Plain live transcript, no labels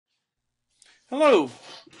Hello,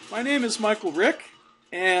 my name is Michael Rieck,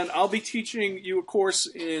 and I'll be teaching you a course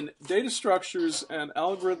in data structures and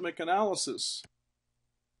algorithmic analysis.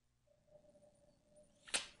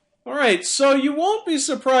 All right, so you won't be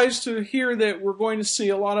surprised to hear that we're going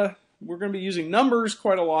to be using numbers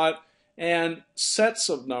quite a lot, and sets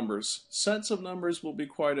of numbers. Sets of numbers will be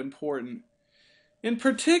quite important. In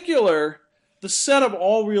particular, the set of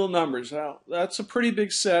all real numbers. Now, that's a pretty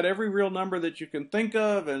big set. Every real number that you can think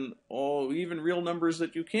of, and even real numbers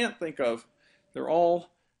that you can't think of, they're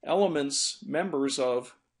all members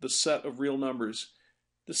of the set of real numbers.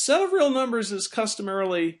 The set of real numbers is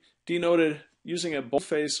customarily denoted using a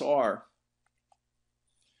boldface R.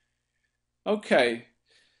 Okay.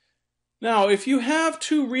 Now, if you have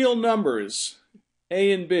two real numbers,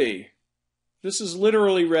 A and B, this is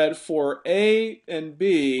literally read for A and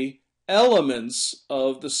B elements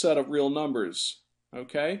of the set of real numbers.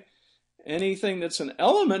 Okay? Anything that's an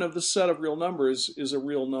element of the set of real numbers is a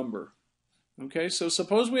real number. Okay, so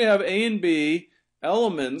suppose we have A and B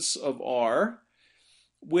elements of R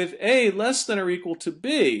with A less than or equal to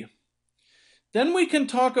B. Then we can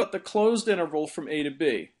talk about the closed interval from A to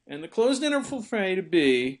B. And the closed interval from A to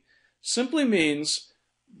B simply means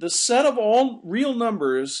the set of all real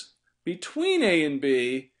numbers between A and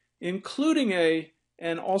B, including A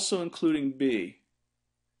and also including B.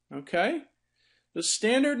 Okay? The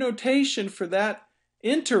standard notation for that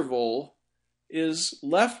interval is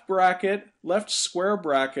left square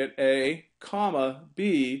bracket A, comma,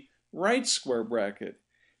 B, right square bracket.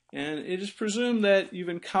 And it is presumed that you've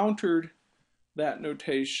encountered that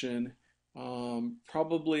notation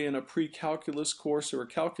probably in a pre-calculus course or a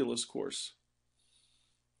calculus course.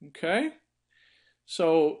 Okay?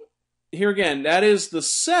 So here again, that is the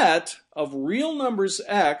set of real numbers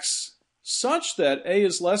x such that A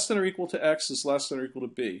is less than or equal to x is less than or equal to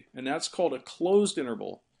B. And that's called a closed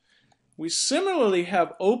interval. We similarly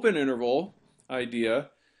have open interval idea.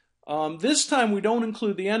 This time we don't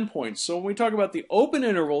include the endpoints. So when we talk about the open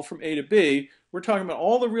interval from A to B, we're talking about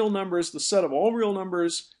all the real numbers, the set of all real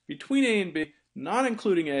numbers between A and B, not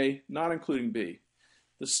including A, not including B.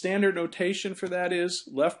 The standard notation for that is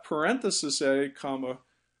left parenthesis A, comma,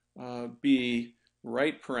 B,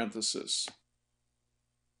 right parenthesis.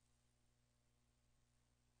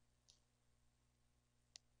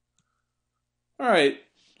 All right,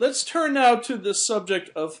 let's turn now to the subject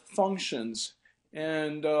of functions.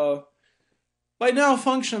 And by now,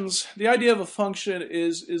 functions, the idea of a function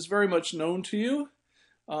is very much known to you.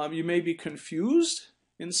 You may be confused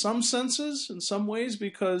in some senses, in some ways,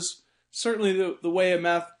 because certainly the way a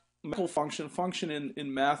mathematical function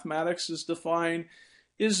in mathematics is defined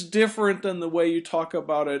is different than the way you talk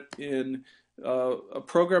about it in a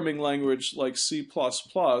programming language like C++.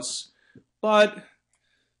 But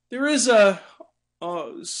there is a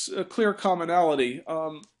clear commonality.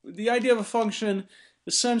 The idea of a function,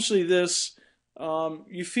 essentially this,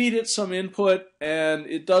 you feed it some input and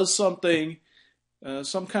it does something,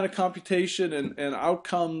 some kind of computation, and out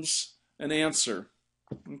comes an answer.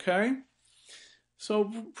 Okay?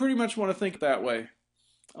 So pretty much want to think that way.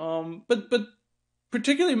 But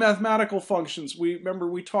particularly mathematical functions,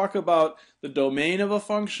 we talk about the domain of a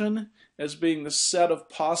function as being the set of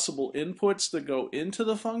possible inputs that go into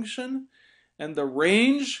the function, and the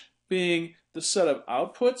range being the set of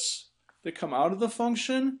outputs that come out of the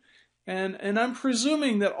function. And I'm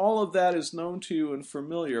presuming that all of that is known to you and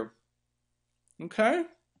familiar. Okay?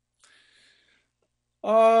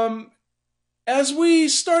 As we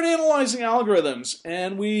start analyzing algorithms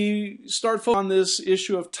and we start focusing on this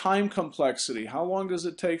issue of time complexity, how long does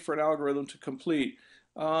it take for an algorithm to complete?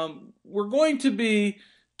 We're going to be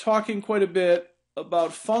talking quite a bit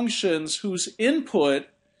about functions whose input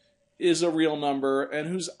is a real number and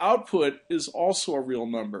whose output is also a real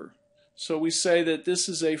number. So we say that this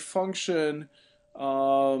is a function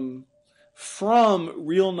from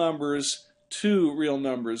real numbers to real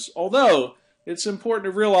numbers. Although it's important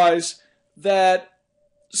to realize that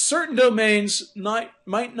certain domains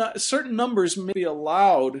certain numbers may be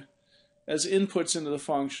allowed as inputs into the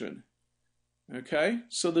function. Okay?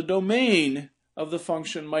 So the domain of the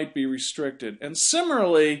function might be restricted. And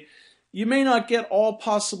similarly, you may not get all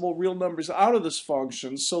possible real numbers out of this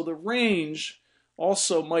function, so the range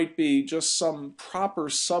also might be just some proper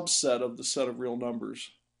subset of the set of real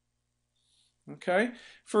numbers. Okay?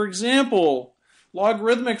 For example,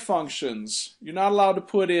 logarithmic functions, you're not allowed to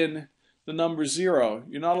put in the number 0.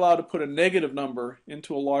 You're not allowed to put a negative number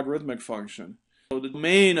into a logarithmic function. So the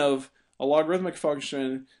domain of a logarithmic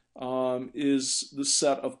function is the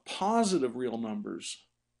set of positive real numbers.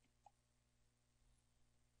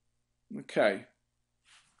 Okay.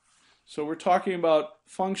 So we're talking about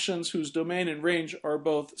functions whose domain and range are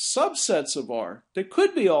both subsets of R. They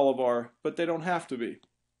could be all of R, but they don't have to be.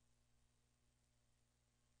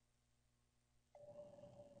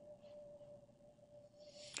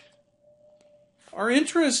 Our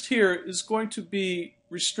interest here is going to be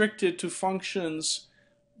restricted to functions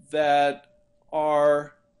that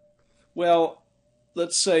are, well,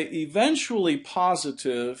 let's say eventually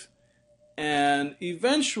positive and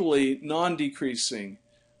eventually non-decreasing.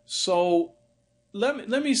 So let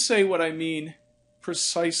me say what I mean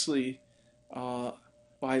precisely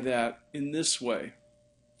by that in this way.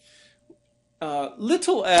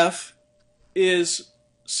 Little f is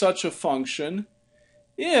such a function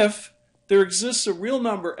if there exists a real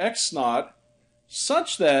number x naught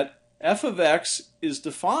such that f of x is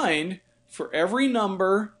defined for every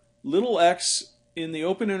number little x in the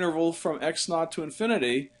open interval from x naught to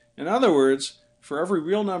infinity. In other words, for every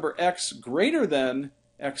real number x greater than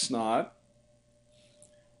x naught.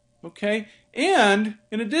 Okay? And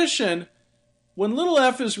in addition, when little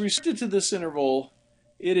f is restricted to this interval,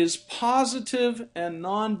 it is positive and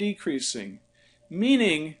non-decreasing,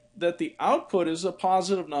 meaning that the output is a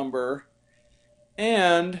positive number,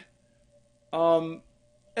 and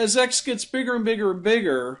as x gets bigger and bigger and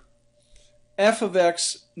bigger, f of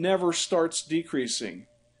x never starts decreasing.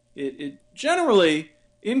 It generally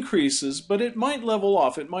increases, but it might level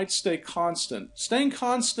off. It might stay constant. Staying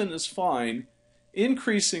constant is fine.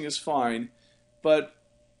 Increasing is fine, but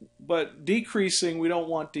decreasing, we don't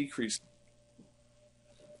want decreasing.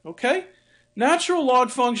 Okay? Natural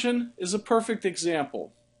log function is a perfect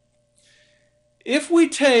example. If we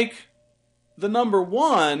take the number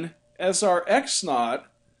 1 as our x naught,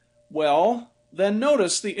 well, then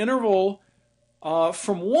notice the interval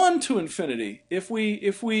from 1 to infinity. If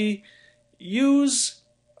we use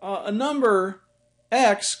a number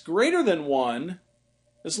x greater than 1,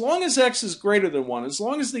 as long as x is greater than 1, as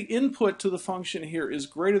long as the input to the function here is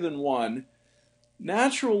greater than 1,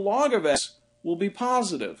 natural log of x will be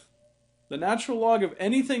positive. The natural log of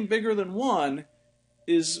anything bigger than 1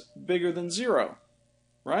 is bigger than 0,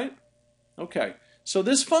 right? Okay, so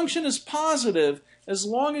this function is positive as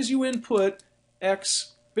long as you input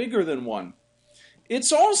x bigger than 1.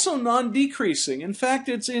 It's also non-decreasing. In fact,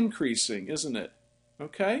 it's increasing, isn't it?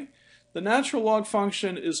 Okay? The natural log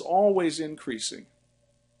function is always increasing.